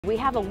We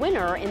have a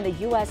winner in the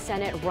U.S.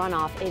 Senate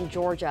runoff in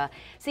Georgia.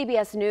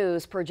 CBS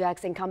News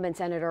projects incumbent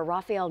Senator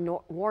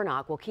Raphael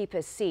Warnock will keep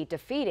his seat,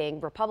 defeating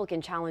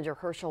Republican challenger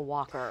Herschel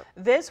Walker.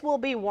 This will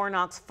be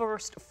Warnock's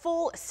first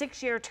full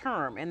 6-year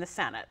term in the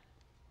Senate.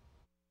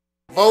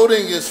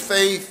 Voting is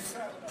faith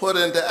put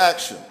into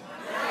action.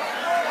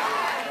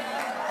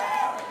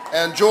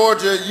 And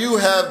Georgia, you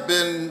have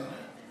been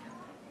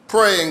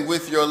praying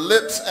with your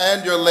lips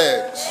and your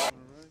legs.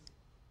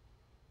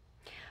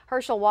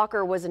 Herschel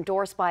Walker was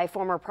endorsed by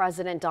former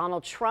President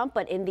Donald Trump,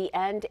 but in the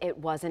end, it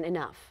wasn't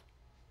enough.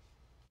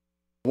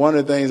 One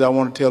of the things I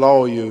want to tell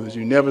all of you is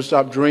you never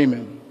stop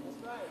dreaming.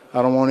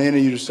 I don't want any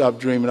of you to stop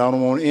dreaming. I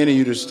don't want any of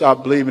you to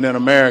stop believing in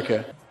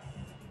America.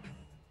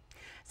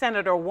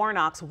 Senator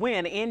Warnock's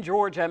win in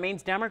Georgia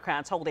means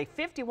Democrats hold a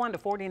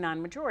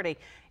 51-49 majority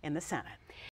in the Senate.